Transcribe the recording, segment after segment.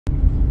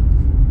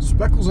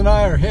Speckles and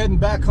I are heading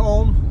back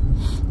home.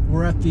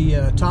 We're at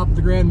the top of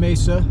the Grand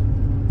Mesa.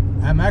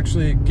 I'm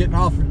actually getting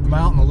off the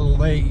mountain a little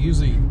late.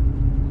 Usually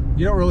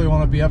you don't really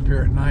want to be up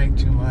here at night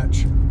too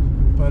much,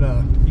 but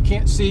you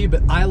can't see,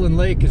 but Island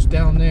Lake is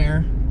down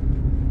there.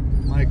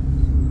 Like,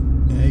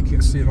 yeah, you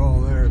can't see it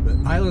all there, but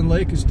Island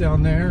Lake is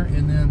down there,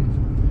 and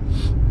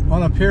then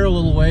on up here a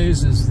little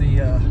ways is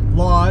the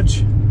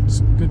lodge. It's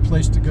a good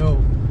place to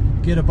go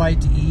get a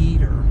bite to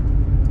eat, or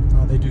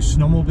they do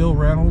snowmobile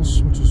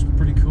rentals, which is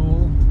pretty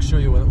cool. I'll show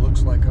you what it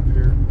looks like up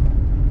here.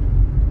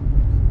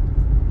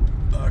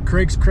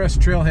 Craig's Crest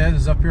Trailhead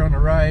is up here on the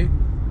right,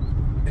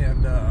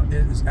 and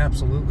it is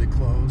absolutely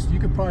closed. You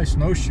could probably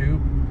snowshoe.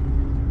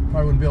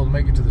 Probably wouldn't be able to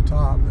make it to the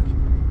top, but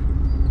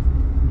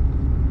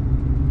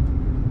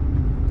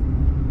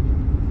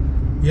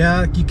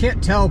yeah, you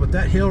can't tell, but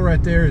that hill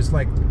right there is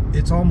like,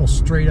 it's almost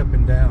straight up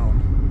and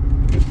down.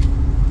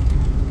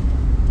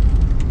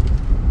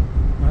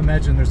 I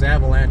imagine there's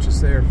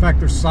avalanches there. In fact,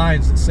 there's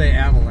signs that say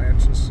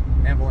avalanches,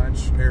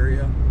 avalanche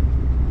area.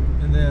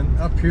 And then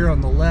up here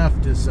on the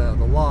left is the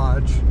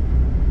lodge.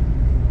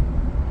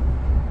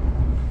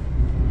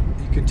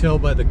 You can tell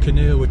by the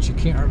canoe, which you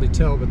can't hardly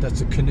tell, but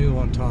that's a canoe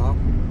on top.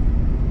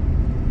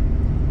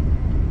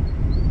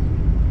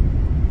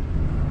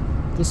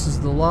 This is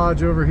the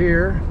lodge over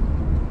here.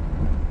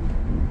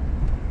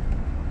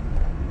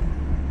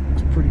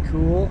 It's pretty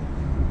cool.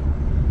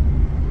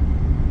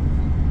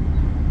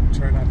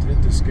 Try not to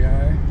hit this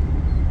guy.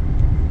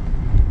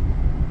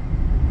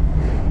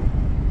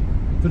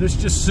 But it's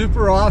just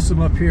super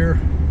awesome up here.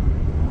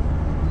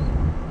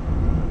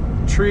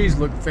 Trees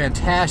look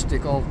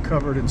fantastic, all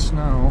covered in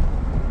snow.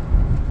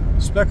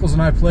 Speckles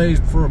and I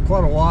played for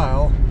quite a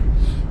while.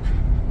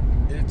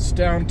 It's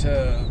down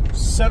to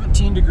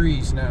 17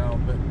 degrees now,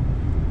 but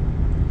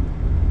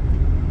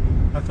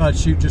I thought I'd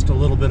shoot just a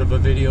little bit of a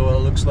video. It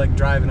looks like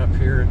driving up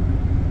here.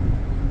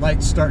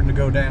 Light's starting to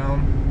go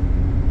down.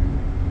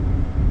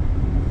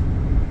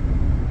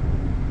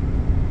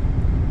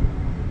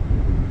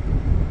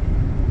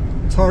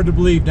 It's hard to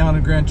believe down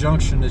in Grand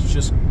Junction it's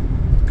just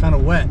kind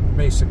of wet,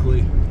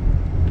 basically.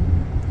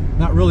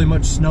 Not really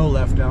much snow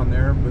left down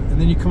there, but and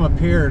then you come up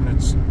here and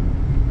it's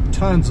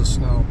tons of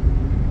snow.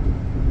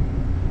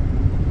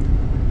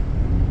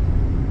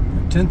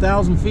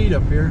 10,000 feet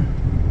up here.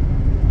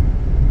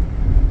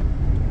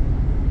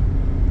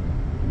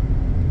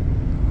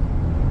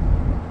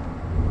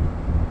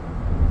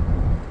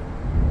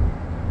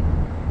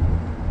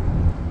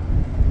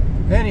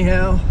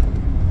 Anyhow,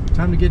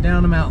 time to get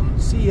down the mountain.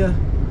 See ya.